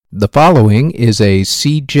The following is a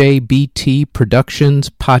CJBT Productions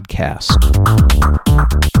podcast.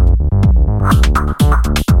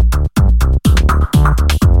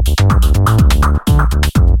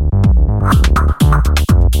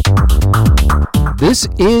 This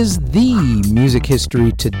is the Music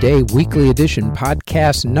History Today Weekly Edition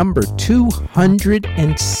podcast number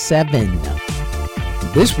 207.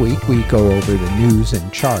 This week we go over the news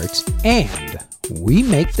and charts, and we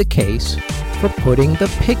make the case for putting the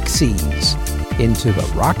Pixies into the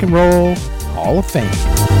Rock and Roll Hall of Fame.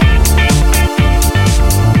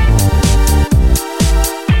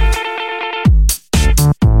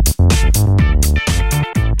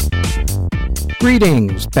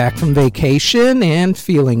 Greetings, back from vacation and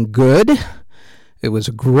feeling good. It was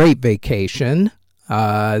a great vacation.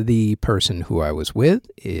 The person who I was with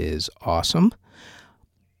is awesome.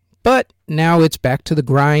 But now it's back to the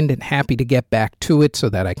grind and happy to get back to it so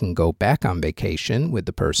that I can go back on vacation with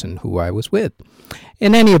the person who I was with.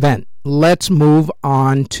 In any event, let's move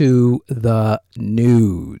on to the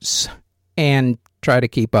news and try to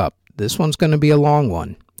keep up. This one's going to be a long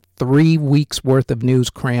one. 3 weeks worth of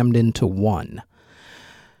news crammed into one.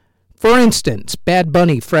 For instance, Bad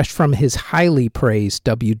Bunny, fresh from his highly praised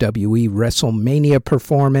WWE WrestleMania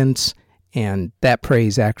performance, and that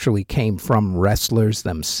praise actually came from wrestlers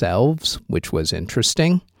themselves, which was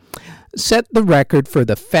interesting, set the record for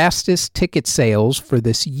the fastest ticket sales for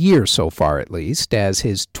this year so far, at least, as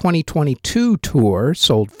his 2022 tour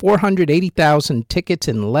sold 480,000 tickets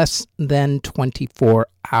in less than 24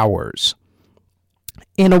 hours.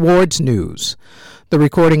 In awards news, the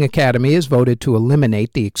Recording Academy has voted to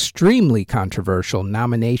eliminate the extremely controversial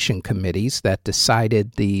nomination committees that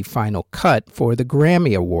decided the final cut for the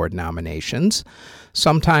Grammy Award nominations,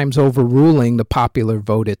 sometimes overruling the popular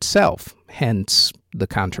vote itself, hence the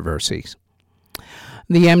controversies.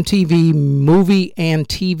 The MTV Movie and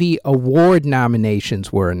TV Award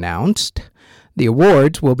nominations were announced. The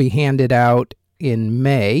awards will be handed out in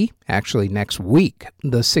May, actually next week,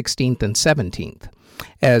 the 16th and 17th.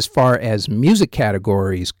 As far as music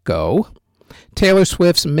categories go, Taylor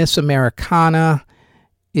Swift's Miss Americana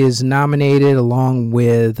is nominated along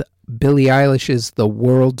with Billie Eilish's The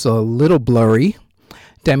World's a Little Blurry,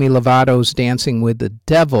 Demi Lovato's Dancing with the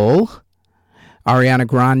Devil, Ariana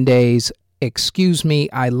Grande's Excuse Me,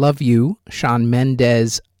 I Love You, Shawn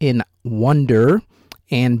Mendes in Wonder,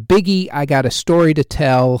 and Biggie, I Got a Story to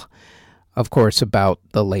Tell, of course, about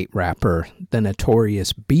the late rapper, the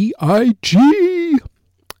notorious B.I.G.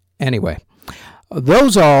 Anyway,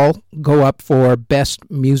 those all go up for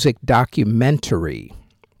Best Music Documentary,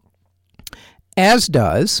 as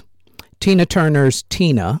does Tina Turner's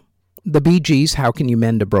Tina, the Bee Gees' How Can You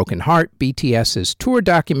Mend a Broken Heart, BTS's tour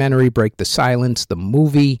documentary Break the Silence, the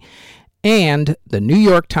movie, and the New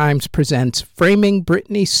York Times presents Framing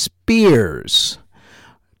Britney Spears,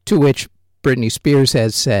 to which Britney Spears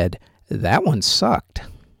has said, that one sucked,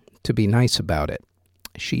 to be nice about it.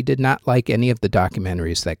 She did not like any of the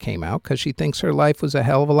documentaries that came out because she thinks her life was a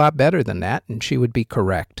hell of a lot better than that, and she would be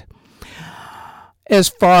correct. As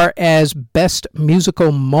far as Best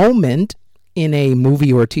Musical Moment in a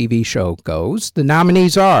movie or TV show goes, the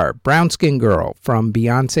nominees are Brown Skin Girl from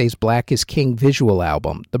Beyoncé's Black is King visual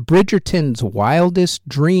album, the Bridgerton's Wildest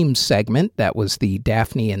Dreams segment, that was the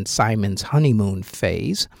Daphne and Simon's honeymoon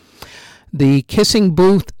phase, the Kissing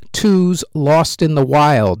Booth 2's Lost in the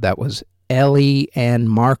Wild, that was Ellie and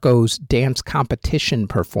Marco's dance competition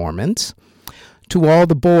performance, To All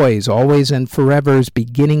the Boys, Always and Forever's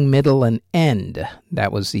Beginning, Middle, and End,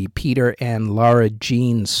 that was the Peter and Laura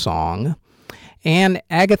Jean song, and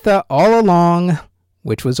Agatha All Along,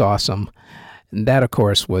 which was awesome. And that, of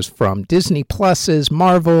course, was from Disney Plus's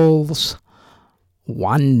Marvel's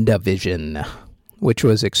WandaVision, which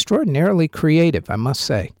was extraordinarily creative, I must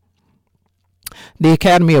say. The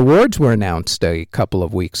Academy Awards were announced a couple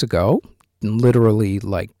of weeks ago, literally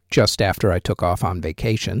like just after I took off on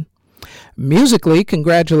vacation. Musically,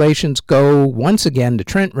 congratulations go once again to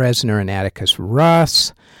Trent Reznor and Atticus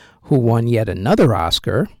Ross, who won yet another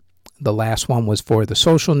Oscar. The last one was for The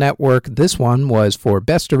Social Network. This one was for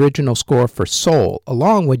Best Original Score for Soul,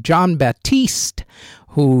 along with Jon Batiste,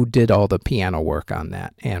 who did all the piano work on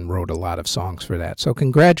that and wrote a lot of songs for that. So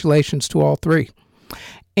congratulations to all three.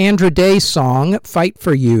 Andra Day's song, Fight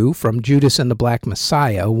for You, from Judas and the Black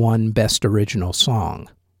Messiah, won Best Original Song.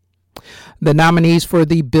 The nominees for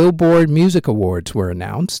the Billboard Music Awards were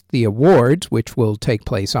announced. The awards, which will take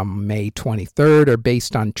place on May 23rd, are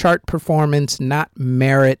based on chart performance, not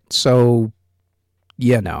merit, so,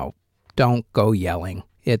 don't go yelling.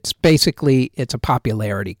 It's basically, it's a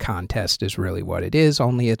popularity contest is really what it is,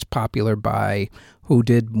 only it's popular by who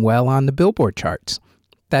did well on the Billboard charts.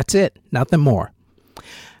 That's it. Nothing more.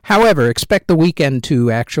 However, expect The Weeknd to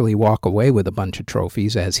actually walk away with a bunch of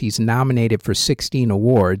trophies, as he's nominated for 16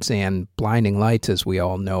 awards, and Blinding Lights, as we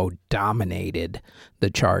all know, dominated the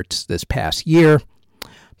charts this past year.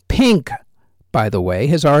 Pink, by the way,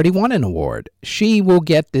 has already won an award. She will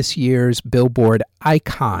get this year's Billboard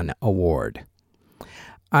Icon Award.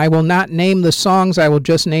 I will not name the songs, I will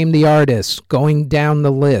just name the artists. Going down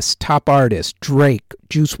the list: top artist, Drake,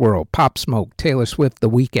 Juice WRLD, Pop Smoke, Taylor Swift, The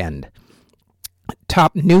Weeknd.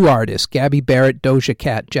 Top new artists: Gabby Barrett, Doja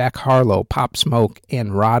Cat, Jack Harlow, Pop Smoke,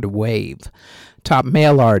 and Rod Wave. Top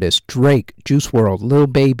male artist: Drake, Juice WRLD, Lil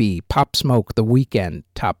Baby, Pop Smoke, The Weeknd.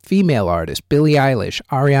 Top female artist: Billie Eilish,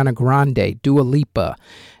 Ariana Grande, Dua Lipa,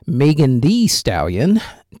 Megan Thee Stallion,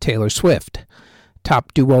 Taylor Swift.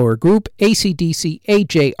 Top duo or group: AC/DC,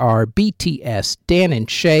 AJR, BTS, Dan and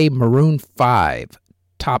Shay, Maroon 5.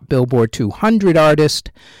 Top Billboard 200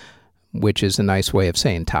 artist, which is a nice way of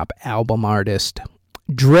saying top album artist: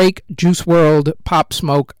 Drake, Juice WRLD, Pop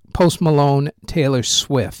Smoke, Post Malone, Taylor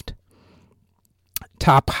Swift.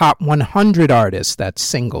 Top Hot 100 artists, that's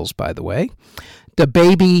singles, by the way: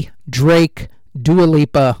 DaBaby, Drake, Dua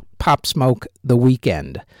Lipa, Pop Smoke, The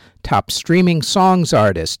Weeknd. Top streaming songs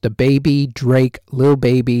artists: DaBaby, Drake, Lil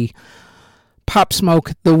Baby, Pop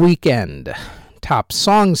Smoke, The Weeknd. Top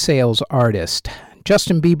song sales artist: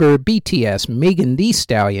 Justin Bieber, BTS, Megan Thee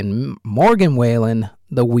Stallion, Morgan Wallen,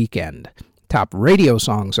 The Weeknd. Top radio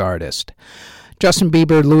songs artist: Justin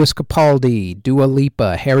Bieber, Lewis Capaldi, Dua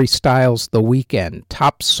Lipa, Harry Styles, The Weeknd.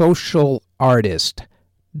 Top social artist: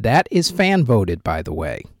 that is fan voted, by the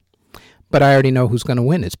way, but I already know who's going to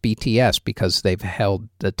win. It's BTS, because they've held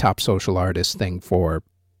the top social artist thing for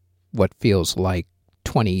what feels like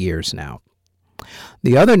 20 years now.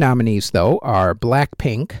 The other nominees, though, are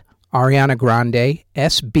Blackpink, Ariana Grande,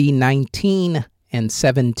 SB19, and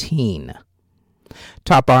 17.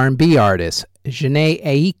 Top R&B artists: Jhené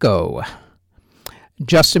Aiko,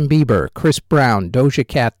 Justin Bieber, Chris Brown, Doja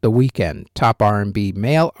Cat, The Weeknd. Top R&B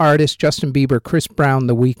male artist: Justin Bieber, Chris Brown,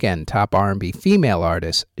 The Weeknd. Top R&B female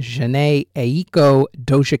artist: Jhené Aiko,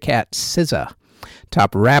 Doja Cat, SZA.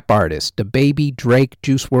 Top rap artist: DaBaby, Drake,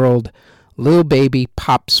 Juice WRLD, Lil Baby,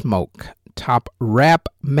 Pop Smoke. Top rap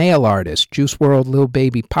male artist: Juice WRLD, Lil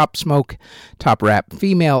Baby, Pop Smoke. Top rap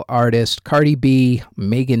female artist: Cardi B,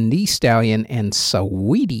 Megan Thee Stallion, and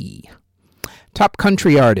Saweetie. Top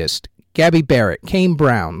country artist: Gabby Barrett, Kane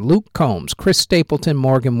Brown, Luke Combs, Chris Stapleton,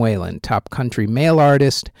 Morgan Wallen. Top country male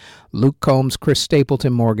artist: Luke Combs, Chris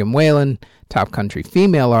Stapleton, Morgan Wallen. Top country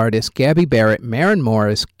female artist: Gabby Barrett, Maren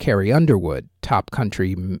Morris, Carrie Underwood. Top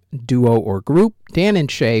country duo or group: Dan and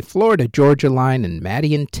Shay, Florida Georgia Line, and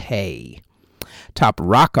Maddie and Tay. Top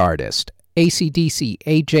rock artist: AC/DC,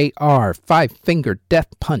 AJR, Five Finger Death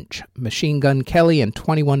Punch, Machine Gun Kelly, and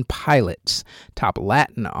 21 Pilots. Top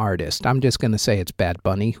Latin artist: I'm just going to say it's Bad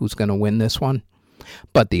Bunny who's going to win this one.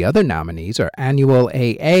 But the other nominees are Anuel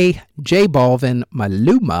AA, J Balvin,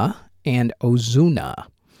 Maluma, and Ozuna.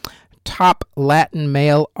 Top Latin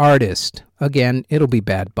male artist: again, it'll be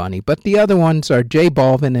Bad Bunny, but the other ones are J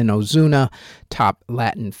Balvin and Ozuna. Top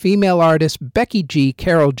Latin female artist: Becky G,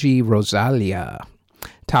 Karol G, Rosalia.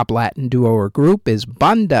 Top Latin duo or group is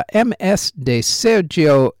Banda MS de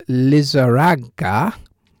Sergio Lizarraga,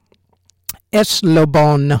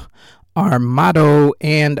 Eslabon Armado,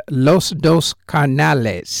 and Los Dos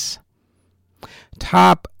Carnales.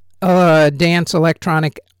 Top dance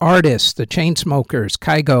electronic artists: The Chainsmokers,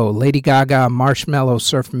 Kygo, Lady Gaga, Marshmello,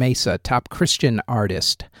 Surf Mesa. Top Christian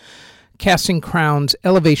artist: Casting Crowns,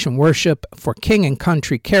 Elevation Worship, For King and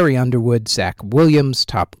Country, Carrie Underwood, Zach Williams.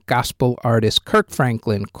 Top gospel artist: Kirk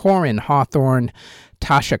Franklin, Corin Hawthorne,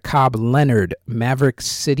 Tasha Cobb Leonard, Maverick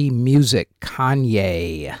City Music,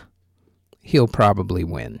 Kanye. He'll probably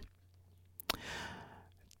win.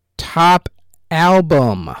 Top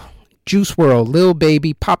album: Juice WRLD, Lil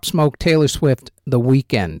Baby, Pop Smoke, Taylor Swift, The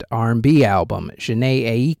Weeknd. R&B album: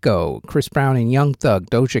 Jhené Aiko, Chris Brown and Young Thug,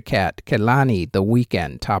 Doja Cat, Kehlani, The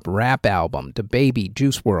Weeknd. Top rap album: DaBaby,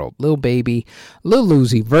 Juice WRLD, Lil Baby, Lil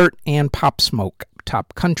Uzi Vert, and Pop Smoke.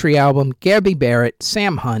 Top country album: Gabby Barrett,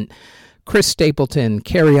 Sam Hunt, Chris Stapleton,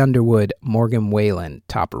 Carrie Underwood, Morgan Wallen.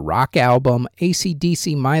 Top rock album: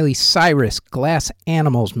 AC/DC, Miley Cyrus, Glass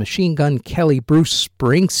Animals, Machine Gun Kelly, Bruce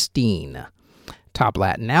Springsteen. Top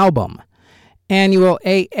Latin album: Anuel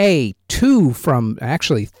AA,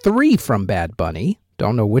 3 from Bad Bunny.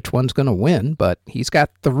 Don't know which one's going to win, but he's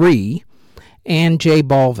got 3. And J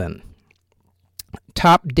Balvin.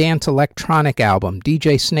 Top Dance Electronic Album,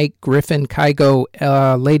 DJ Snake, Griffin, Kygo,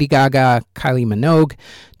 Lady Gaga, Kylie Minogue.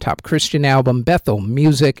 Top Christian Album, Bethel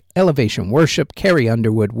Music, Elevation Worship, Carrie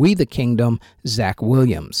Underwood, We the Kingdom, Zach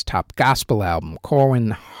Williams. Top Gospel Album, Corwin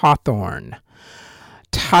Hawthorne,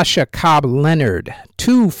 Tasha Cobb Leonard,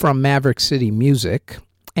 2 from Maverick City Music,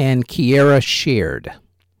 and Kiera Sheard.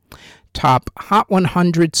 Top Hot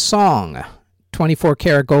 100 Song, 24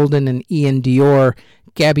 Karat Golden and Ian Dior,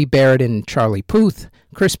 Gabby Barrett and Charlie Puth,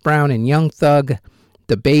 Chris Brown and Young Thug,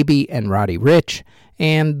 DaBaby and Roddy Ricch,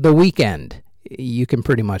 and The Weeknd. You can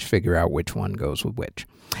pretty much figure out which one goes with which.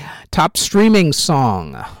 Top Streaming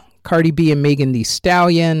Song, Cardi B and Megan Thee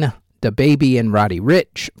Stallion, DaBaby and Roddy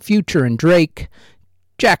Ricch, Future and Drake,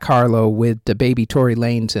 Jack Harlow with DaBaby, Tory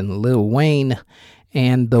Lanez, and Lil Wayne,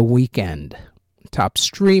 and The Weeknd. Top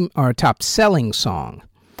Selling Song,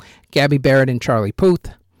 Gabby Barrett and Charlie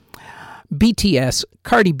Puth, BTS,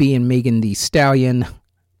 Cardi B and Megan Thee Stallion,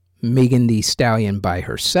 Megan Thee Stallion by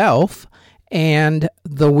herself, and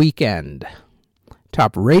The Weeknd.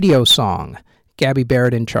 Top Radio Song, Gabby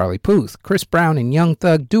Barrett and Charlie Puth, Chris Brown and Young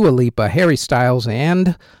Thug, Dua Lipa, Harry Styles,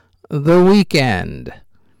 and The Weeknd.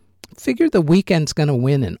 Figure The Weeknd's going to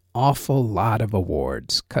win an awful lot of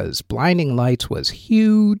awards, because Blinding Lights was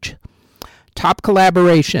huge. Top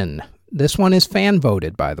Collaboration. This one is fan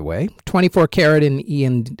voted, by the way. 24 Karat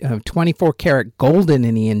Golden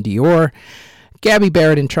and Ian Dior, Gabby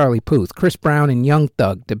Barrett and Charlie Puth, Chris Brown and Young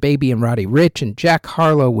Thug, DaBaby and Roddy Ricch, and Jack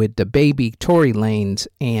Harlow with DaBaby, Tory Lanez,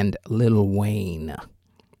 and Lil Wayne.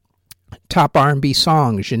 Top R&B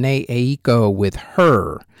Song, Jhené Aiko with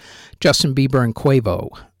Her, Justin Bieber and Quavo,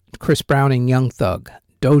 Chris Brown and Young Thug,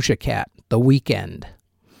 Doja Cat, The Weeknd.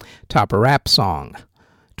 Top Rap Song,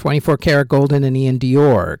 24 Karat Golden and Ian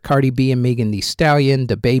Dior, Cardi B and Megan Thee Stallion,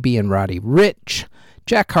 DaBaby and Roddy Ricch,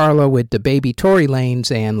 Jack Harlow with DaBaby, Tory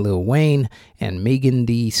Lanez, and Lil Wayne, and Megan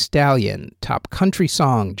Thee Stallion. Top Country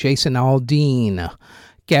Song, Jason Aldean,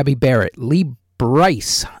 Gabby Barrett, Lee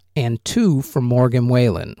Brice, and 2 from Morgan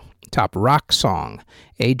Wallen. Top Rock Song,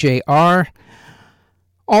 AJR,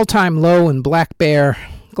 All Time Low and Black Bear,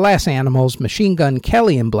 Glass Animals, Machine Gun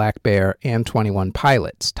Kelly and Black Bear, and 21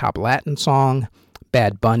 Pilots. Top Latin Song,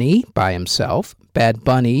 Bad Bunny by himself, Bad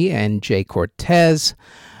Bunny and Jay Cortez,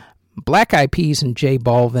 Black Eyed Peas and J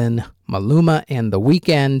Balvin, Maluma and The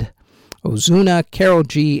Weeknd, Ozuna, Karol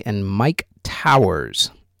G, and Mike Towers.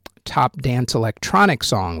 Top Dance Electronic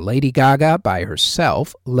Song, Lady Gaga by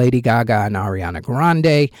herself, Lady Gaga and Ariana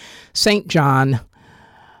Grande, St. John,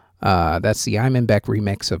 that's the Imanbek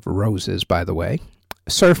remix of Roses, by the way,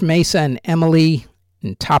 Surf Mesa and Emily,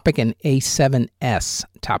 and Topic and A7S.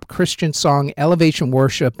 Top Christian Song, Elevation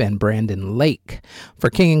Worship and Brandon Lake. For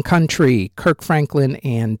King and Country, Kirk Franklin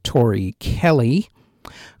and Tori Kelly.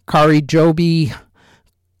 Kari Joby,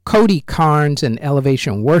 Cody Carnes and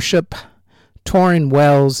Elevation Worship. Torrin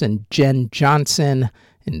Wells and Jen Johnson.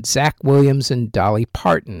 And Zach Williams and Dolly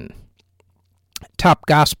Parton. Top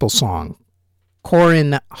Gospel Song,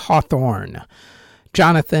 Corwin Hawthorne,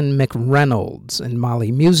 Jonathan McReynolds and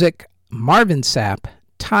Molly Music, Marvin Sapp,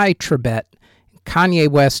 Ty Tribbett, Kanye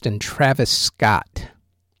West, and Travis Scott.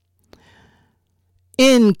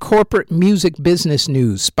 In corporate music business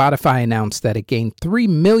news, Spotify announced that it gained 3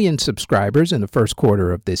 million subscribers in the first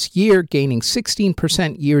quarter of this year, gaining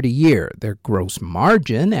 16% year to year. Their gross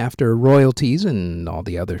margin, after royalties and all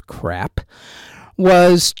the other crap,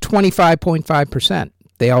 was 25.5%.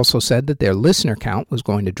 They also said that their listener count was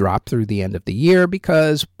going to drop through the end of the year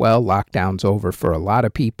because, well, lockdown's over for a lot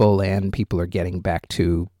of people and people are getting back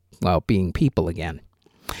to, well, being people again.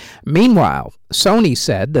 Meanwhile, Sony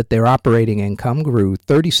said that their operating income grew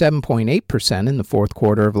 37.8% in the fourth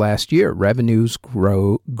quarter of last year. Revenues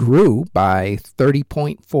grew by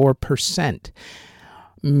 30.4%.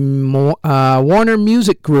 Warner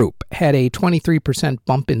Music Group had a 23%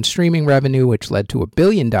 bump in streaming revenue, which led to $1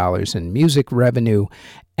 billion in music revenue.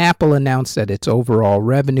 Apple announced that its overall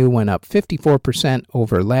revenue went up 54%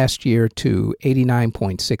 over last year to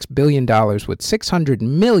 $89.6 billion, with 600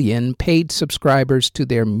 million paid subscribers to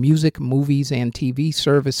their music, movies, and TV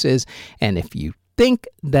services. And if you think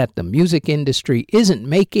that the music industry isn't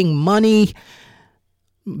making money,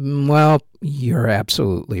 well, you're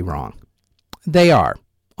absolutely wrong. They are.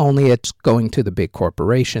 Only it's going to the big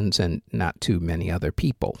corporations and not to many other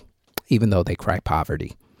people, even though they cry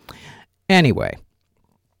poverty. Anyway,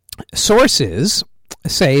 sources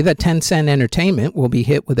say that Tencent Entertainment will be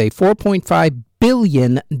hit with a $4.5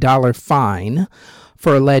 billion fine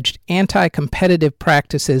for alleged anti-competitive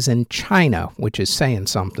practices in China, which is saying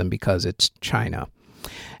something because it's China,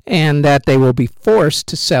 and that they will be forced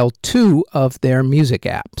to sell 2 of their music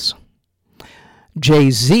apps.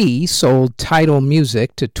 Jay-Z sold Tidal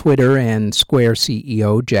Music to Twitter and Square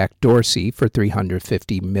CEO Jack Dorsey for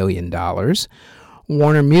 $350 million.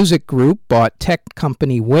 Warner Music Group bought tech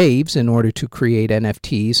company Waves in order to create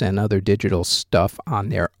NFTs and other digital stuff on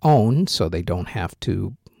their own so they don't have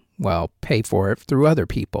to, pay for it through other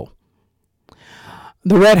people.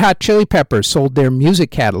 The Red Hot Chili Peppers sold their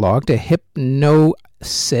music catalog to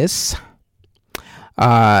Hipgnosis.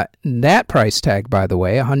 That price tag, by the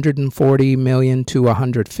way, $140 million to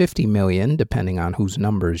 $150 million, depending on whose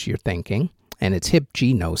numbers you're thinking. And it's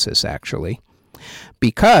Hipgnosis, actually.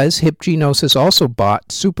 Because Hipgnosis also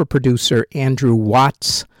bought super producer Andrew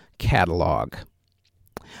Watt's catalog.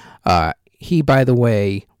 He, by the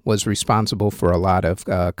way, was responsible for a lot of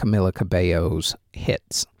Camila Cabello's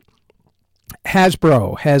hits.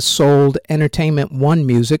 Hasbro has sold Entertainment One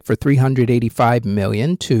Music for $385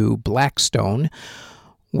 million to Blackstone,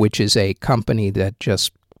 which is a company that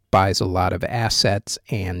just buys a lot of assets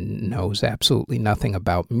and knows absolutely nothing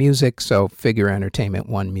about music, so figure Entertainment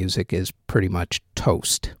One Music is pretty much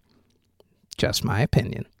toast. Just my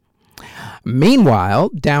opinion. Meanwhile,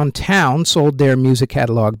 Downtown sold their music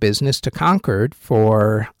catalog business to Concord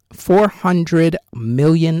for $400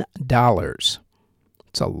 million.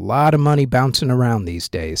 It's a lot of money bouncing around these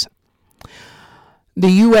days. The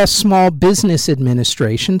U.S. Small Business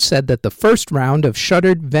Administration said that the first round of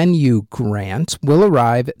Shuttered Venue grants will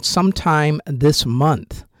arrive sometime this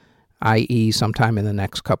month, i.e. sometime in the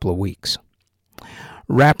next couple of weeks.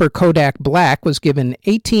 Rapper Kodak Black was given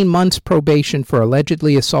 18 months probation for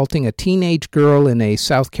allegedly assaulting a teenage girl in a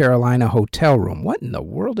South Carolina hotel room. What in the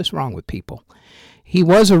world is wrong with people? He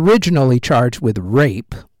was originally charged with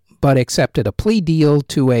rape, but accepted a plea deal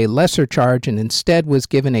to a lesser charge and instead was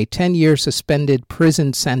given a 10-year suspended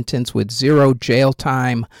prison sentence with 0 jail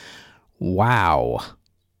time. Wow.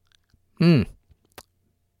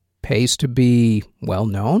 Pays to be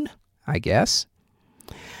well-known, I guess.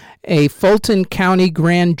 A Fulton County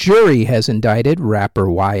grand jury has indicted rapper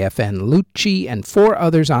YFN Lucci and 4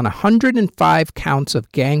 others on 105 counts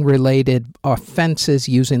of gang-related offenses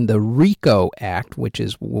using the RICO Act, which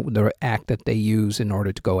is the act that they use in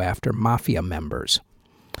order to go after mafia members.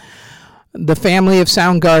 The family of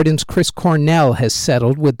Soundgarden's Chris Cornell has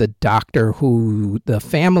settled with the doctor who the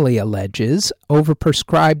family alleges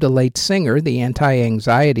overprescribed the late singer the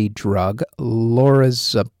anti-anxiety drug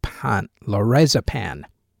lorazepam.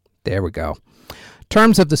 There we go.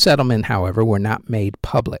 Terms of the settlement, however, were not made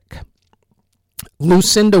public.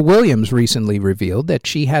 Lucinda Williams recently revealed that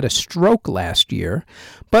she had a stroke last year,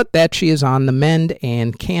 but that she is on the mend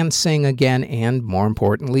and can sing again and, more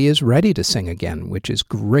importantly, is ready to sing again, which is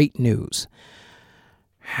great news.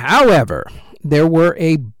 However, there were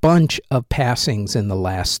a bunch of passings in the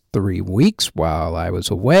last 3 weeks while I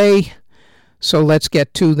was away, so let's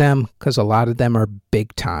get to them because a lot of them are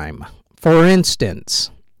big time. For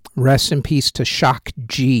instance, rest in peace to Shock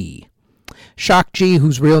G. Shock G,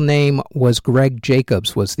 whose real name was Greg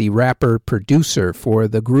Jacobs, was the rapper-producer for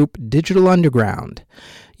the group Digital Underground.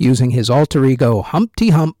 Using his alter ego Humpty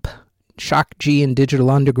Hump, Shock G and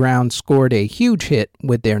Digital Underground scored a huge hit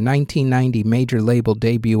with their 1990 major label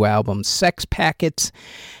debut album Sex Packets,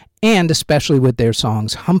 and especially with their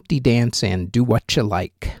songs Humpty Dance and Do What You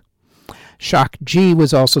Like. Shock G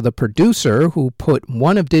was also the producer who put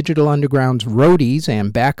one of Digital Underground's roadies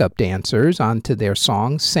and backup dancers onto their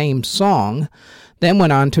song, Same Song, then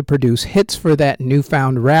went on to produce hits for that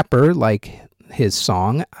newfound rapper like his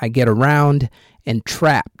song, I Get Around and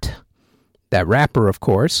Trapped. That rapper, of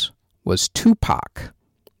course, was Tupac.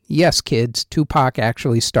 Yes, kids, Tupac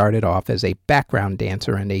actually started off as a background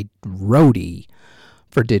dancer and a roadie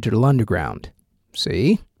for Digital Underground.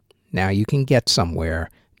 See? Now you can get somewhere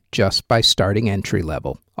just by starting entry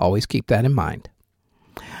level. Always keep that in mind.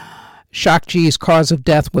 Shock G's cause of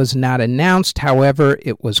death was not announced. However,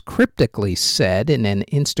 it was cryptically said in an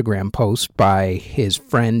Instagram post by his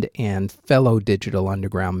friend and fellow Digital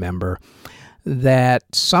Underground member that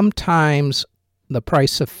sometimes the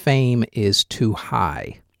price of fame is too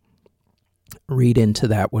high. Read into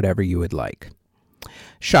that whatever you would like.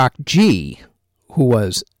 Shock G, who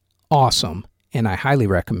was awesome, and I highly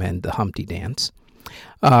recommend the Humpty Dance,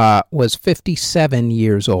 was 57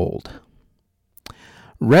 years old.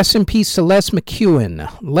 Rest in peace to Les McEwen.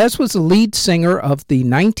 Les was the lead singer of the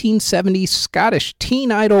 1970s Scottish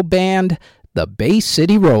teen idol band, the Bay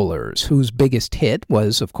City Rollers, whose biggest hit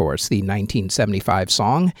was, of course, the 1975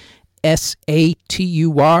 song Saturday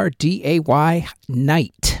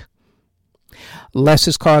Night.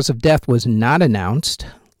 Les's cause of death was not announced.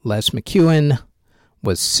 Les McEwen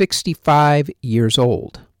was 65 years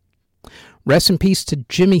old. Rest in peace to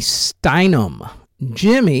Jimmy Steinum.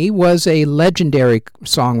 Jimmy was a legendary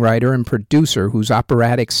songwriter and producer whose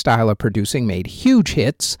operatic style of producing made huge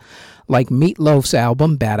hits like Meat Loaf's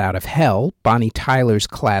album Bat Out of Hell, Bonnie Tyler's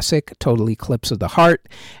classic Total Eclipse of the Heart,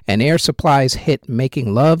 and Air Supply's hit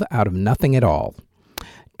Making Love Out of Nothing at All.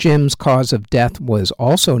 Jim's cause of death was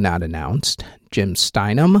also not announced. Jim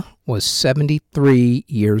Steinman was 73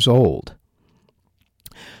 years old.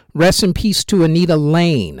 Rest in peace to Anita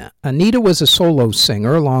Lane. Anita was a solo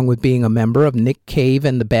singer, along with being a member of Nick Cave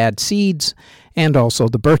and the Bad Seeds, and also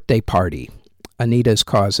the Birthday Party. Anita's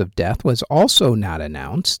cause of death was also not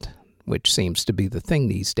announced, which seems to be the thing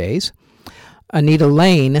these days. Anita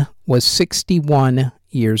Lane was 61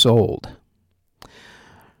 years old.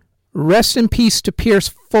 Rest in peace to Pierce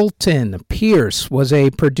Fulton. Pierce was a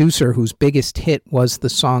producer whose biggest hit was the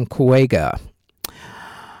song Cuega.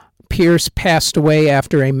 Pierce passed away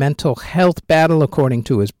after a mental health battle, according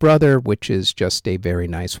to his brother, which is just a very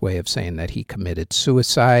nice way of saying that he committed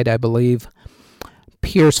suicide, I believe.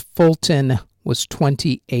 Pierce Fulton was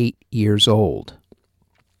 28 years old.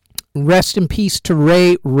 Rest in peace to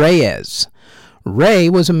Ray Reyes. Ray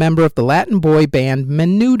was a member of the Latin boy band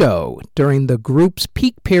Menudo during the group's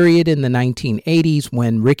peak period in the 1980s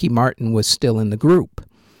when Ricky Martin was still in the group.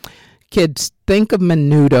 Kids, think of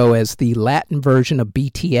Menudo as the Latin version of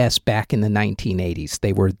BTS back in the 1980s.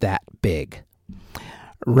 They were that big.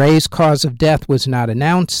 Ray's cause of death was not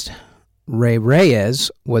announced. Ray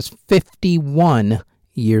Reyes was 51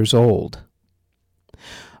 years old.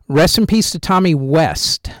 Rest in peace to Tommy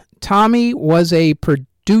West. Tommy was a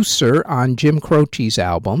producer on Jim Croce's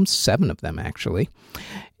albums, 7 of them actually,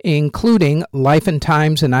 including Life and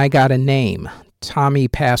Times and I Got a Name. Tommy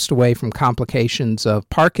passed away from complications of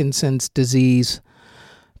Parkinson's disease.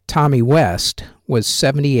 Tommy West was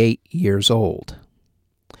 78 years old.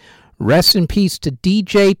 Rest in peace to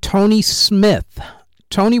DJ Tony Smith.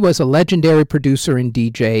 Tony was a legendary producer and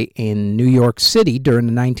DJ in New York City during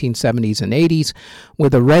the 1970s and 80s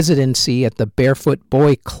with a residency at the Barefoot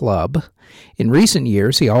Boy Club. In recent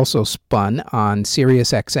years, he also spun on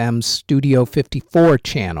SiriusXM's Studio 54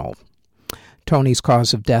 channel. Tony's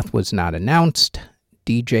cause of death was not announced.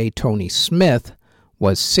 DJ Tony Smith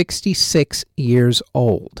was 66 years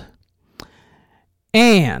old.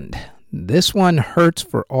 And this one hurts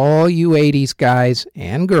for all you 80s guys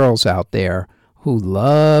and girls out there who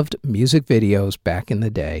loved music videos back in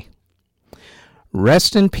the day.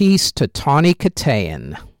 Rest in peace to Tawny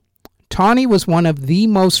Kitaen. Tawny was one of the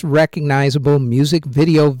most recognizable music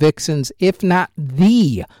video vixens, if not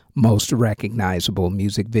the most recognizable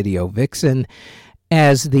music video vixen,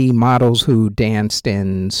 as the models who danced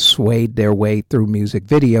and swayed their way through music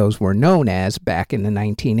videos were known as back in the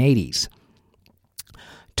 1980s.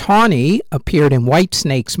 Tawny appeared in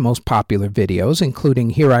Whitesnake's most popular videos, including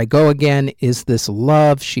Here I Go Again, Is This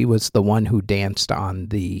Love? She was the one who danced on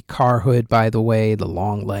the car hood, by the way, the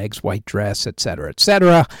long legs, white dress, etc.,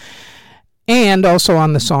 etc., and also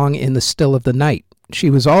on the song In the Still of the Night. She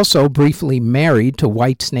was also briefly married to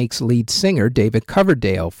Whitesnake's lead singer, David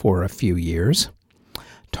Coverdale, for a few years.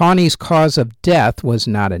 Tawny's cause of death was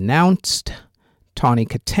not announced. Tawny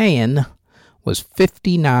Kitaen was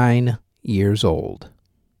 59 years old.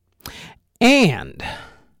 And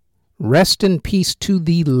rest in peace to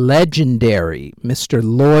the legendary Mr.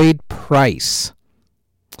 Lloyd Price.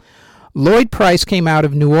 Lloyd Price came out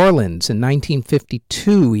of New Orleans in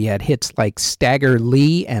 1952. He had hits like Stagger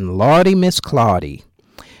Lee and Lordy Miss Claudie.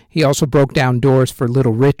 He also broke down doors for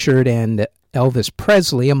Little Richard and Elvis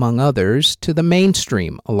Presley, among others, to the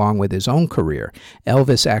mainstream, along with his own career.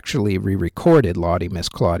 Elvis actually re-recorded Lordy Miss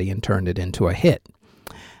Claudie and turned it into a hit.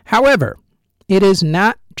 However, it is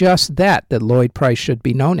not just that Lloyd Price should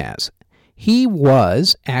be known as. He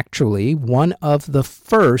was actually one of the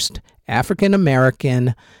first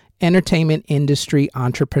African-American entertainment industry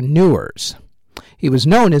entrepreneurs. He was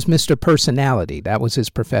known as Mr. Personality. That was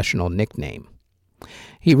his professional nickname.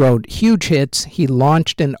 He wrote huge hits. He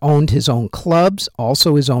launched and owned his own clubs,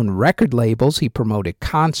 also his own record labels. He promoted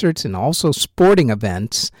concerts and also sporting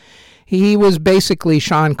events. He was basically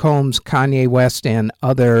Sean Combs, Kanye West, and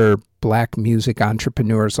other black music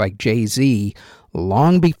entrepreneurs like Jay-Z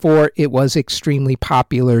long before it was extremely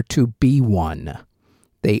popular to be one.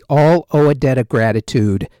 They all owe a debt of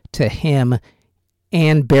gratitude to him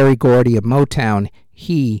and Berry Gordy of Motown.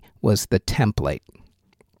 He was the template.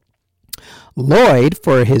 Lloyd,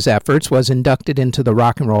 for his efforts, was inducted into the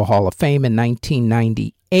Rock and Roll Hall of Fame in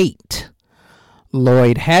 1998.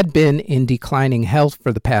 Lloyd had been in declining health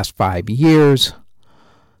for the past 5 years.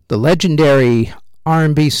 The legendary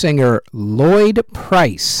R&B singer Lloyd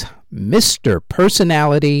Price, Mr.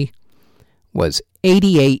 Personality, was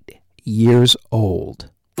 88 years old.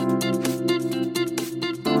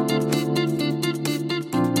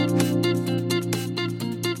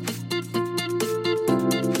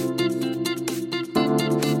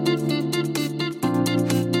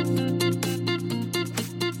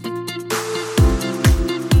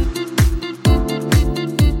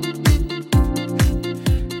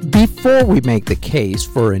 Before we make the case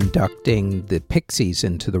for inducting the Pixies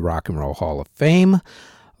into the Rock and Roll Hall of Fame,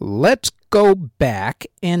 let's go back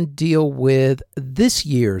and deal with this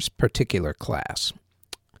year's particular class.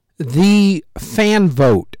 The fan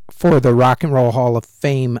vote for the Rock and Roll Hall of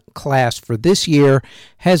Fame class for this year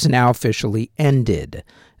has now officially ended.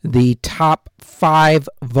 The top 5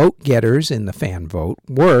 vote getters in the fan vote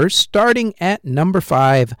were, starting at number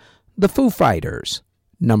 5, the Foo Fighters,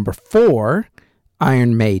 number 4,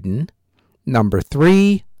 Iron Maiden, number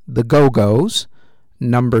 3, the Go-Go's,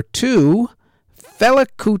 number 2, Fela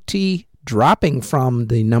Kuti, dropping from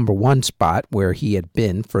the number 1 spot where he had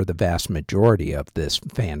been for the vast majority of this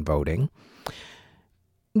fan voting,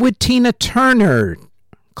 with Tina Turner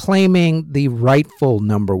claiming the rightful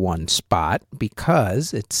number 1 spot,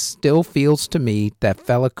 because it still feels to me that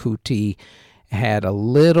Fela Kuti had a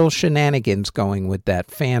little shenanigans going with that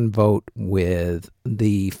fan vote, with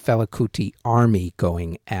the Fela Kuti army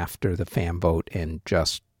going after the fan vote and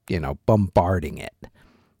just, bombarding it,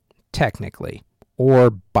 technically. Or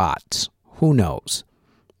bots. Who knows?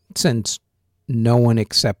 Since no one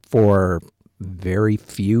except for very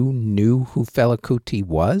few knew who Fela Kuti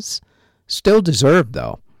was. Still deserved,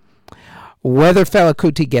 though. Whether Fela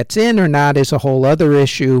Kuti gets in or not is a whole other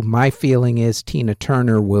issue. My feeling is Tina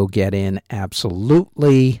Turner will get in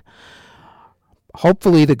absolutely.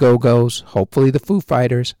 Hopefully the Go-Go's, hopefully the Foo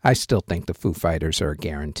Fighters. I still think the Foo Fighters are a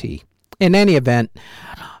guarantee. In any event,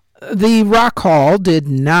 the Rock Hall did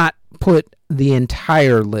not put the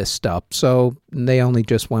entire list up, so they only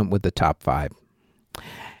just went with the top 5.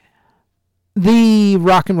 The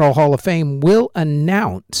Rock and Roll Hall of Fame will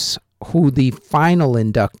announce who the final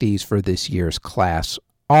inductees for this year's class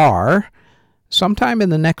are sometime in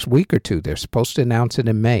the next week or two. They're supposed to announce it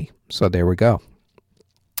in May, so there we go.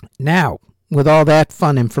 Now, with all that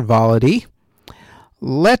fun and frivolity,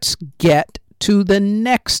 let's get to the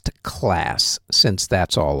next class, since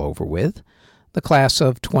that's all over with, the class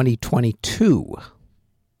of 2022.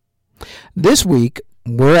 This week,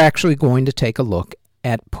 we're actually going to take a look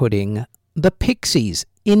at putting the Pixies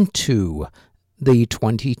into the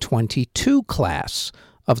 2022 class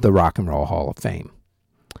of the Rock and Roll Hall of Fame.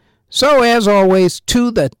 So, as always, to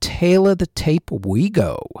the tail of the tape we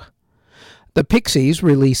go. The Pixies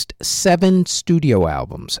released 7 studio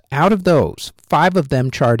albums. Out of those, 5 of them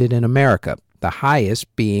charted in America, the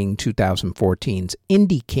highest being 2014's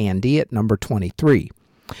Indie Candy at number 23.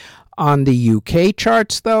 On the UK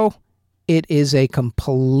charts, though, it is a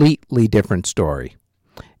completely different story.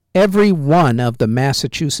 Every one of the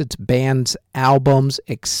Massachusetts band's albums,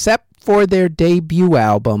 except for their debut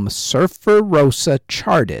album, Surfer Rosa,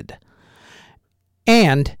 charted.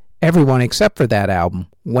 And everyone except for that album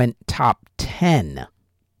went top 10.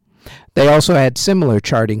 They also had similar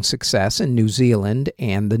charting success in New Zealand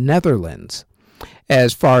and the Netherlands.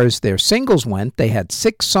 As far as their singles went, they had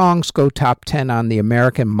 6 songs go top 10 on the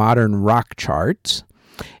American Modern Rock charts.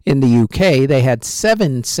 In the UK, they had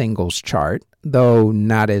 7 singles chart, though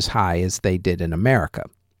not as high as they did in America.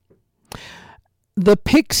 The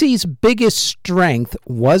Pixies' biggest strength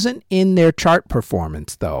wasn't in their chart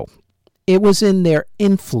performance, though. It was in their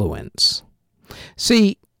influence.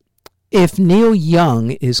 See, if Neil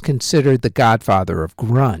Young is considered the godfather of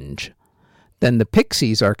grunge, then the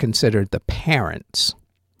Pixies are considered the parents.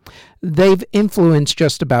 They've influenced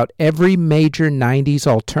just about every major 90s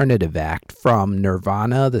alternative act, from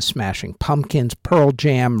Nirvana, the Smashing Pumpkins, Pearl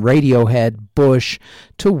Jam, Radiohead, Bush,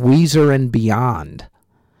 to Weezer and beyond.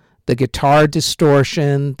 The guitar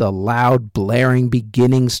distortion, the loud blaring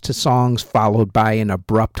beginnings to songs followed by an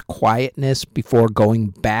abrupt quietness before going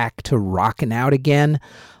back to rocking out again,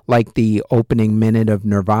 like the opening minute of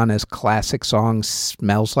Nirvana's classic song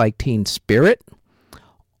Smells Like Teen Spirit.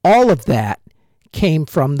 All of that came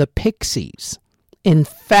from the Pixies. In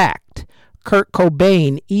fact, Kurt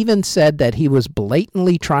Cobain even said that he was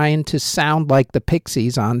blatantly trying to sound like the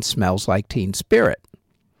Pixies on Smells Like Teen Spirit.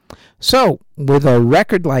 So, with a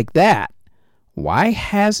record like that, why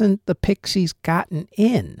hasn't the Pixies gotten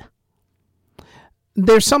in?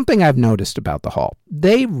 There's something I've noticed about the Hall.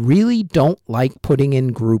 They really don't like putting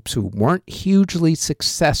in groups who weren't hugely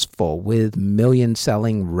successful with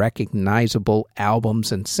million-selling, recognizable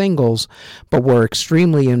albums and singles, but were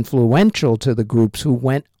extremely influential to the groups who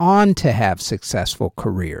went on to have successful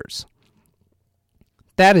careers.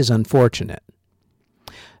 That is unfortunate.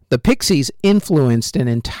 The Pixies influenced an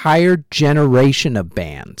entire generation of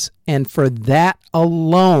bands, and for that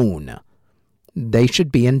alone, they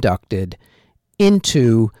should be inducted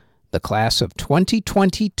into the class of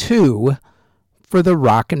 2022 for the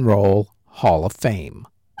Rock and Roll Hall of Fame.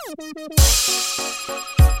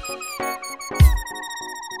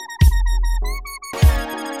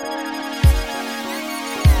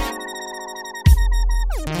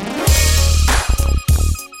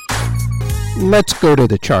 Let's go to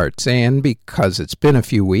the charts, and because it's been a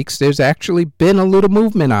few weeks, there's actually been a little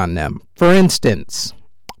movement on them. For instance,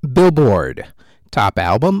 Billboard, top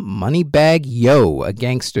album, Moneybagg Yo, A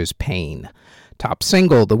Gangster's Pain. Top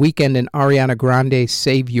single, The Weeknd and Ariana Grande,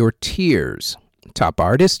 Save Your Tears. Top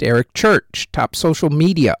artist, Eric Church. Top social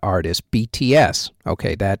media artist, BTS.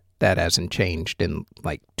 Okay, that hasn't changed in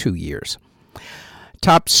like 2 years.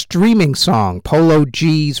 Top streaming song, Polo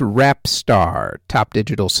G's Rap Star. Top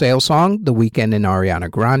digital sales song, The Weeknd and Ariana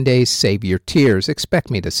Grande, Save Your Tears. Expect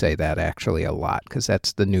me to say that actually a lot, because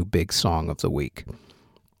that's the new big song of the week.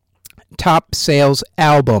 Top sales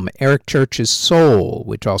album, Eric Church's Soul,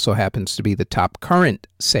 which also happens to be the top current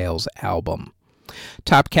sales album.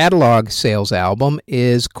 Top catalog sales album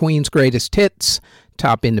is Queen's Greatest Hits.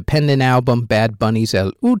 Top independent album, Bad Bunny's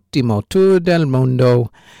El Último Tour del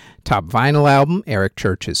Mundo. Top vinyl album, Eric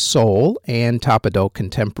Church's Soul. And top adult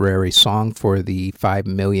contemporary song for the 5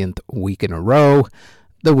 millionth week in a row,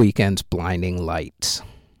 The Weeknd's Blinding Lights.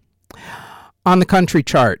 On the country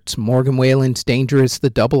charts, Morgan Wallen's Dangerous,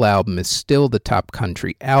 the double album, is still the top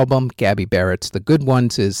country album. Gabby Barrett's The Good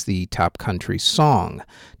Ones is the top country song.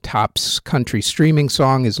 Top country streaming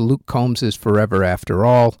song is Luke Combs' Forever After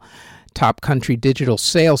All. Top country digital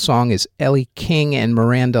sales song is Ellie King and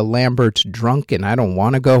Miranda Lambert's Drunk and I Don't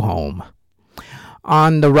Want to Go Home.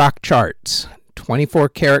 On the rock charts, 24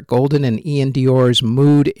 Karat Golden and Ian Dior's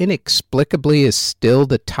Mood inexplicably is still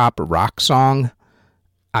the top rock song.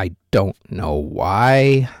 I don't know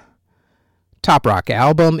why. Top rock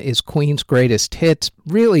album is Queen's Greatest Hits.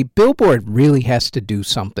 Really, Billboard really has to do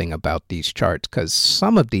something about these charts, because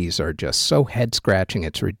some of these are just so head-scratching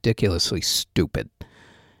it's ridiculously stupid.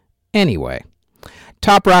 Anyway,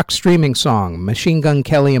 top rock streaming song, Machine Gun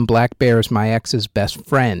Kelly and Black Bear's My Ex's Best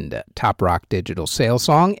Friend. Top rock digital sales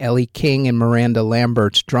song, Ellie King and Miranda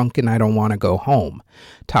Lambert's Drunk and I Don't Want to Go Home.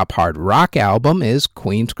 Top hard rock album is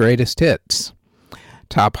Queen's Greatest Hits.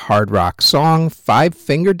 Top hard rock song, Five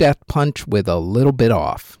Finger Death Punch with a Little Bit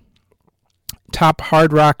Off. Top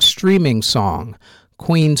hard rock streaming song,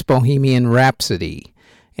 Queen's Bohemian Rhapsody.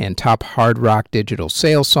 And top hard rock digital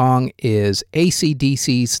sales song is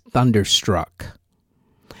AC/DC's Thunderstruck.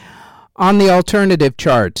 On the alternative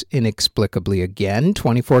charts, inexplicably again,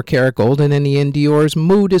 24 Karat Golden and Ian Dior's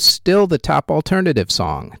Mood is still the top alternative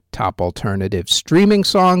song. Top alternative streaming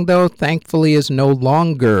song, though, thankfully is no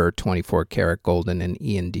longer 24 Karat Golden and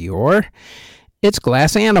Ian Dior. It's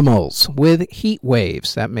Glass Animals with Heat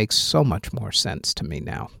Waves. That makes so much more sense to me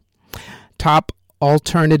now. Top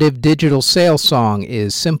alternative digital sales song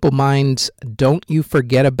is Simple Minds' Don't You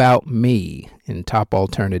Forget About Me. And top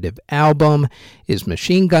alternative album is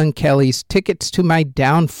Machine Gun Kelly's Tickets to My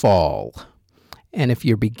Downfall. And if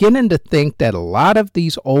you're beginning to think that a lot of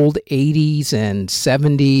these old 80s and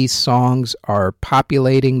 70s songs are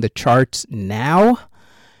populating the charts now,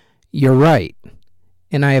 you're right.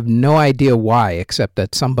 And I have no idea why, except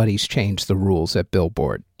that somebody's changed the rules at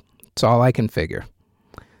Billboard. That's all I can figure.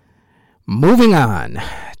 Moving on,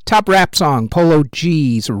 top rap song, Polo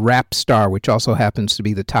G's Rap Star, which also happens to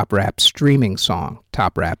be the top rap streaming song.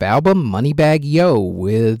 Top rap album, Moneybagg Yo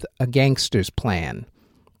with A Gangster's Plan.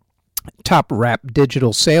 Top rap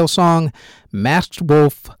digital sales song, Masked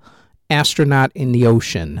Wolf, Astronaut in the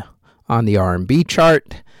Ocean. On the R&B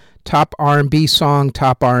chart, top R&B song,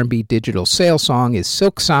 top R&B digital sales song is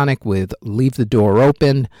Silk Sonic with Leave the Door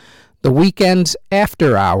Open. The Weeknd's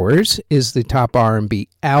After Hours is the top R&B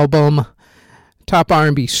album. Top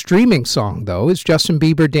R&B streaming song, though, is Justin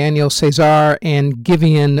Bieber, Daniel Caesar, and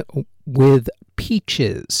Giveon with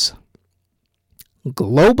Peaches.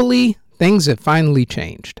 Globally, things have finally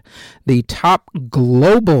changed. The top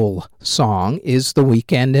global song is The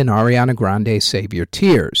Weeknd and Ariana Grande, Save Your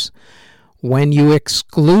Tears. When you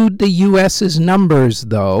exclude the U.S.'s numbers,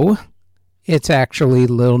 though, it's actually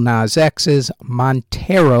Lil Nas X's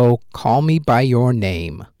Montero, Call Me By Your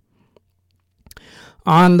Name.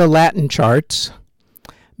 On the Latin charts,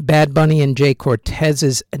 Bad Bunny and Jay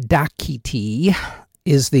Cortez's Daquiti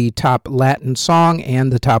is the top Latin song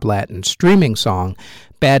and the top Latin streaming song.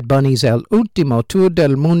 Bad Bunny's El Último Tour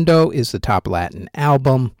del Mundo is the top Latin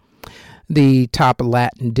album. The top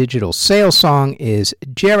Latin digital sales song is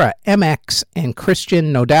Jera MX and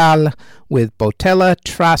Christian Nodal with Botella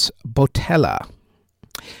Tras Botella.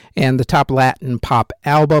 And the top Latin pop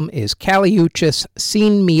album is Kali Uchis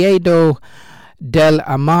Sin Miedo del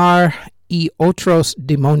Amar y Otros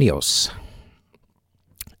Demonios.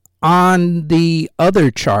 On the other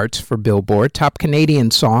charts for Billboard, top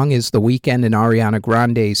Canadian song is The Weeknd and Ariana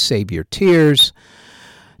Grande's Save Your Tears.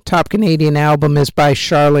 Top Canadian album is by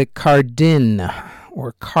Charlotte Cardin,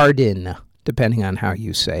 or Cardin, depending on how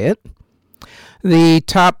you say it. The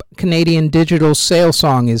top Canadian digital sale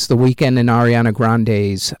song is The Weeknd and Ariana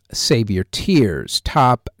Grande's Save Your Tears.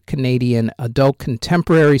 Top Canadian adult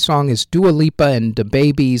contemporary song is Dua Lipa and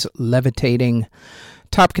DaBaby's Levitating.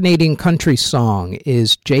 Top Canadian country song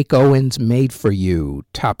is Jake Owen's Made For You.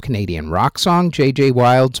 Top Canadian rock song, J.J.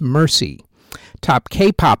 Wilde's Mercy. Top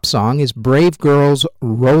K-pop song is Brave Girls'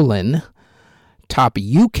 Rollin'. Top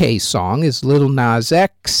UK song is Lil Nas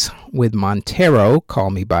X with Montero, Call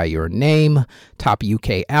Me By Your Name. Top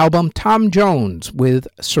UK album, Tom Jones with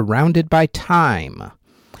Surrounded by Time.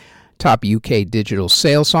 Top UK digital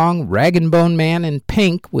sale song, Rag & Bone Man and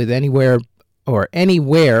Pink with Anywhere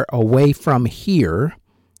Away From Here.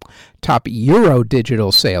 Top Euro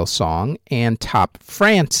digital sale song and top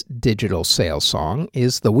France digital sale song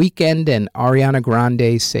is The Weeknd and Ariana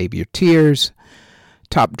Grande, Save Your Tears.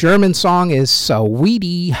 Top German song is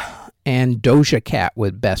Saweetie and Doja Cat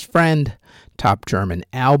with Best Friend. Top German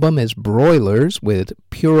album is Broilers with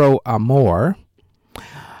Puro Amor.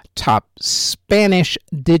 Top Spanish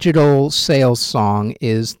digital sales song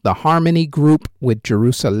is The Harmony Group with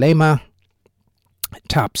Jerusalema.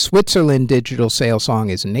 Top Switzerland digital sales song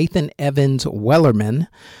is Nathan Evans Wellerman.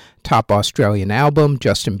 Top Australian album,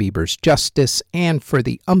 Justin Bieber's Justice. And for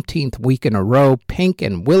the umpteenth week in a row, Pink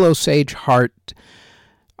and Willow Sage Heart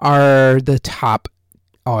are the top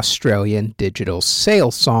Australian digital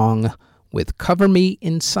sales song with Cover Me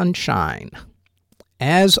in Sunshine.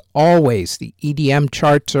 As always, the EDM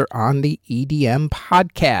charts are on the EDM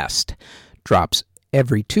podcast. Drops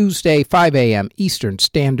every Tuesday, 5 a.m. Eastern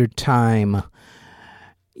Standard Time.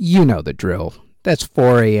 You know the drill. That's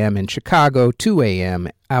 4 a.m. in Chicago, 2 a.m.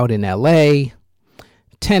 out in L.A.,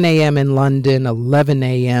 10 a.m. in London, 11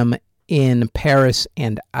 a.m. in Paris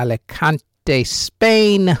and Alicante,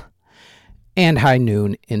 Spain, and high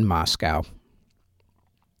noon in Moscow.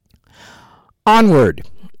 Onward.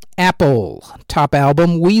 Apple. Top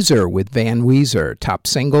album, Weezer with Van Weezer. Top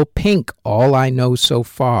single, Pink, All I Know So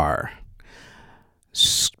Far.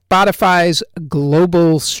 Spotify's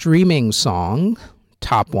global streaming song.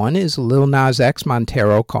 Top one is Lil Nas X,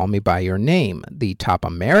 Montero, Call Me By Your Name. The top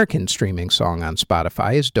American streaming song on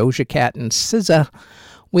Spotify is Doja Cat and SZA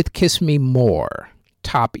with Kiss Me More.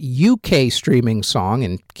 Top UK streaming song,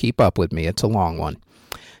 and keep up with me, it's a long one.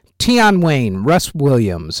 Tion Wayne, Russ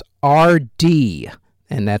Williams, RD,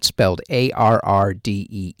 and that's spelled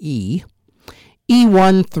ARRDEE. E1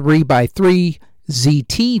 3x3,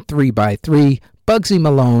 ZT 3x3, Bugsy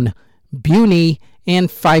Malone, Buny, and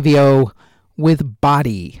Fivio with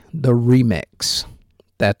Body, the remix.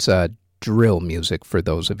 That's drill music for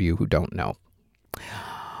those of you who don't know.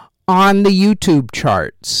 On the YouTube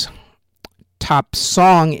charts, top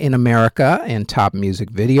song in America and top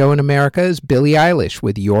music video in America is Billie Eilish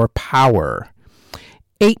with Your Power.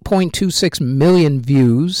 8.26 million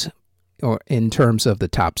views in terms of the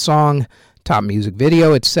top song. Top music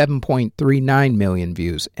video, it's 7.39 million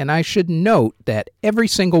views. And I should note that every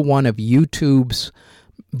single one of YouTube's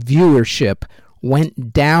viewership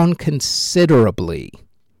went down considerably.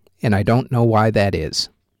 And I don't know why that is.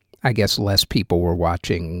 I guess less people were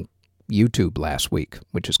watching YouTube last week,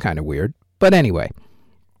 which is kind of weird. But anyway,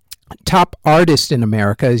 top artist in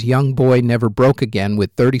America is Young Boy Never Broke Again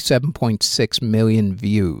with 37.6 million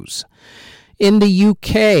views. In the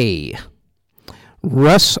UK,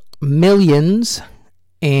 Russ Millions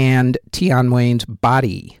and Tion Wayne's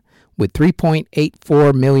Body with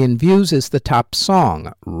 3.84 million views is the top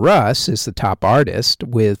song. Russ is the top artist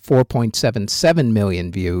with 4.77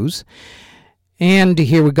 million views. And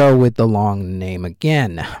here we go with the long name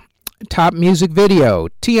again. Top music video,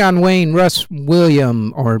 Tion Wayne, Russ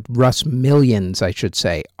Millions, I should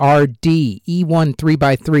say, RD, E1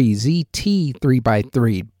 3x3, ZT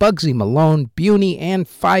 3x3, Bugsy Malone, Buny, and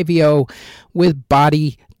Fivio with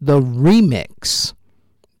Body, the remix.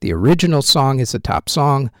 The original song is the top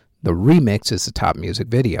song. The remix is the top music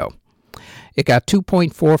video. It got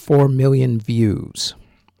 2.44 million views.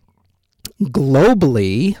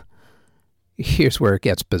 Globally, here's where it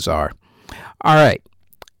gets bizarre. All right.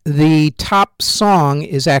 The top song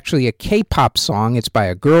is actually a K-pop song. It's by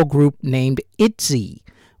a girl group named ITZY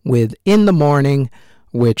with In the Morning,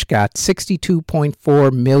 which got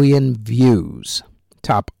 62.4 million views.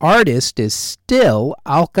 Top artist is still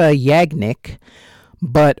Alka Yagnik,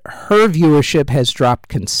 but her viewership has dropped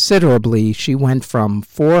considerably. She went from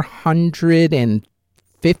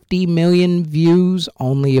 450 million views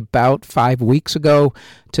only about 5 weeks ago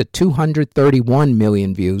to 231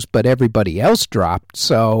 million views, but everybody else dropped,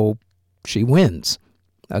 so she wins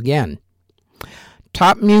again.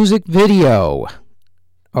 Top music video.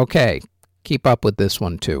 Okay, keep up with this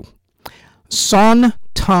one too. Son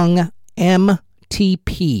Tung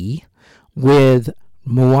MTP with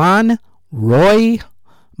Muan Roy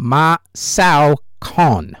Ma Sao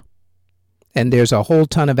Kon. And there's a whole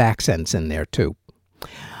ton of accents in there, too.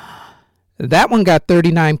 That one got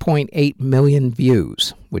 39.8 million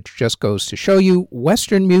views, which just goes to show you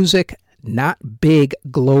Western music not big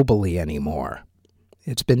globally anymore.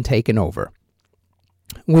 It's been taken over,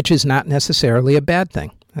 which is not necessarily a bad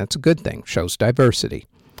thing. That's a good thing. Shows diversity.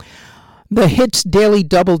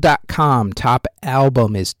 TheHitsDailyDouble.com top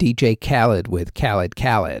album is DJ Khaled with Khaled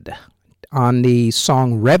Khaled. On the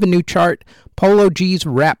song revenue chart, Polo G's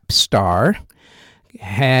Rap Star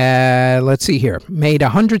let's see here, made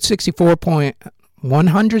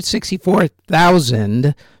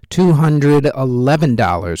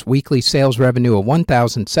 $164,211. Weekly sales revenue of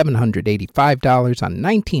 $1,785 on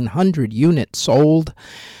 1,900 units sold.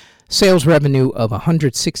 Sales revenue of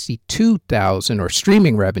 $162,000, or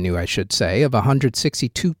streaming revenue, I should say, of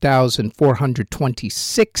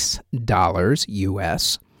 $162,426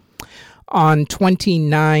 U.S. on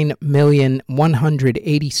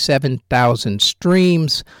 29,187,000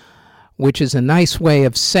 streams, which is a nice way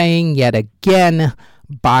of saying, yet again,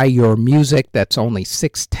 buy your music. That's only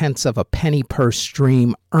 0.6 of a penny per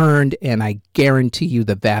stream earned, and I guarantee you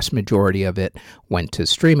the vast majority of it went to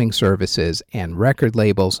streaming services and record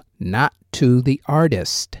labels, not to the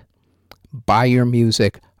artist. Buy your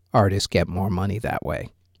music. Artists get more money that way.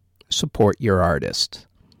 Support your artist.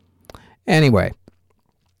 Anyway,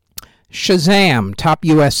 Shazam, top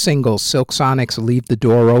U.S. singles, Silk Sonic's Leave the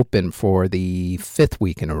Door Open for the 5th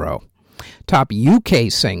week in a row. Top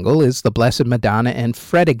UK single is The Blessed Madonna and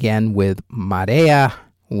Fred Again with Marea,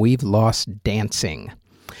 We've Lost Dancing.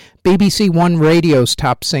 BBC One Radio's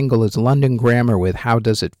top single is London Grammar with How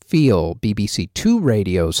Does It Feel. BBC Two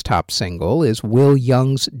Radio's top single is Will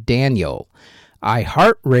Young's Daniel.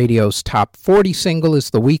 iHeartRadio's top 40 single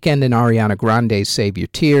is The Weeknd and Ariana Grande's Save Your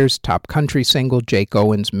Tears. Top country single, Jake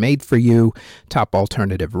Owen's Made For You. Top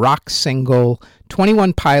alternative rock single,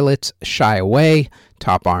 21 Pilots' Shy Away.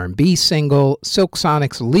 Top R&B single, Silk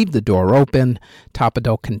Sonic's Leave the Door Open. Top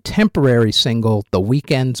adult contemporary single, The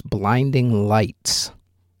Weeknd's Blinding Lights.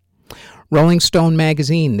 Rolling Stone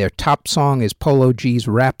magazine, their top song is Polo G's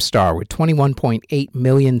Rap Star with 21.8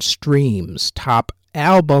 million streams. Top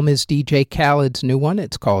album is DJ Khaled's new one.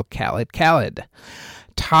 It's called Khaled Khaled.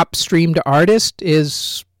 Top streamed artist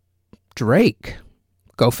is Drake.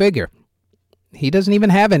 Go figure. He doesn't even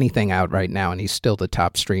have anything out right now, and he's still the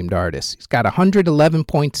top streamed artist. He's got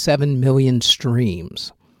 111.7 million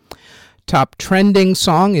streams. Top trending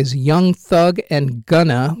song is Young Thug and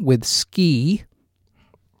Gunna with Ski.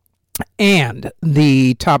 And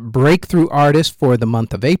the top breakthrough artist for the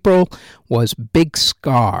month of April was Big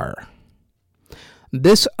Scar.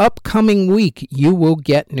 This upcoming week, you will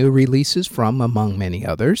get new releases from, among many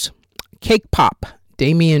others, Cake Pop,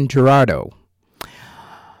 Damian Gerardo,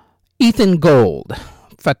 Ethan Gold,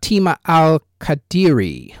 Fatima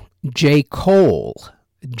Al-Qadiri, J. Cole,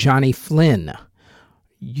 Johnny Flynn,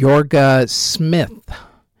 Yorga Smith,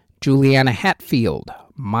 Juliana Hatfield,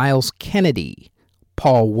 Miles Kennedy,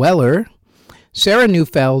 Paul Weller, Sarah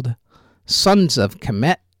Neufeld, Sons of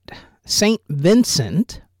Kemet, St.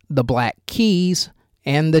 Vincent, The Black Keys,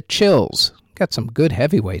 and The Chills. Got some good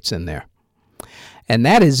heavyweights in there. And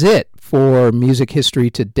that is it for Music History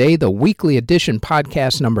Today, the weekly edition,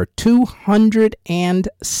 podcast number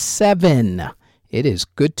 207. It is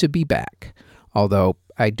good to be back, although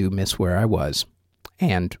I do miss where I was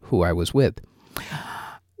and who I was with.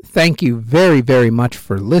 Thank you very, very much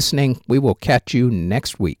for listening. We will catch you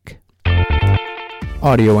next week.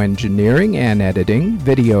 Audio engineering and editing,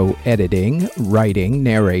 video editing, writing,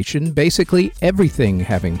 narration, basically everything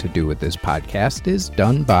having to do with this podcast is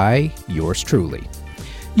done by yours truly.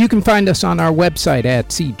 You can find us on our website at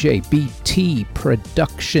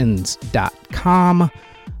cjbtproductions.com.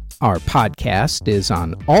 Our podcast is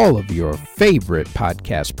on all of your favorite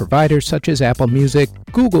podcast providers such as Apple Music,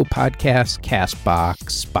 Google Podcasts,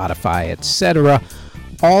 CastBox, Spotify, etc.,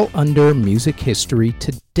 all under Music History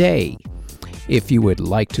Today. If you would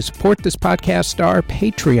like to support this podcast, our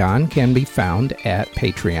Patreon can be found at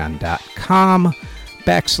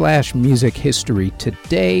patreon.com/Music History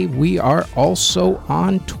Today. We are also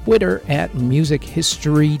on Twitter at Music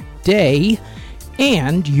History Day,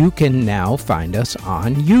 and you can now find us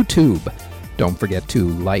on YouTube. Don't forget to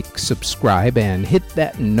like, subscribe, and hit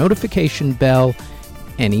that notification bell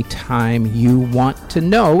anytime you want to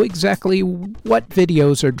know exactly what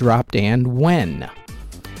videos are dropped and when.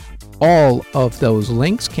 All of those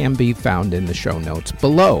links can be found in the show notes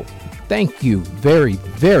below. Thank you very,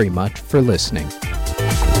 very much for listening.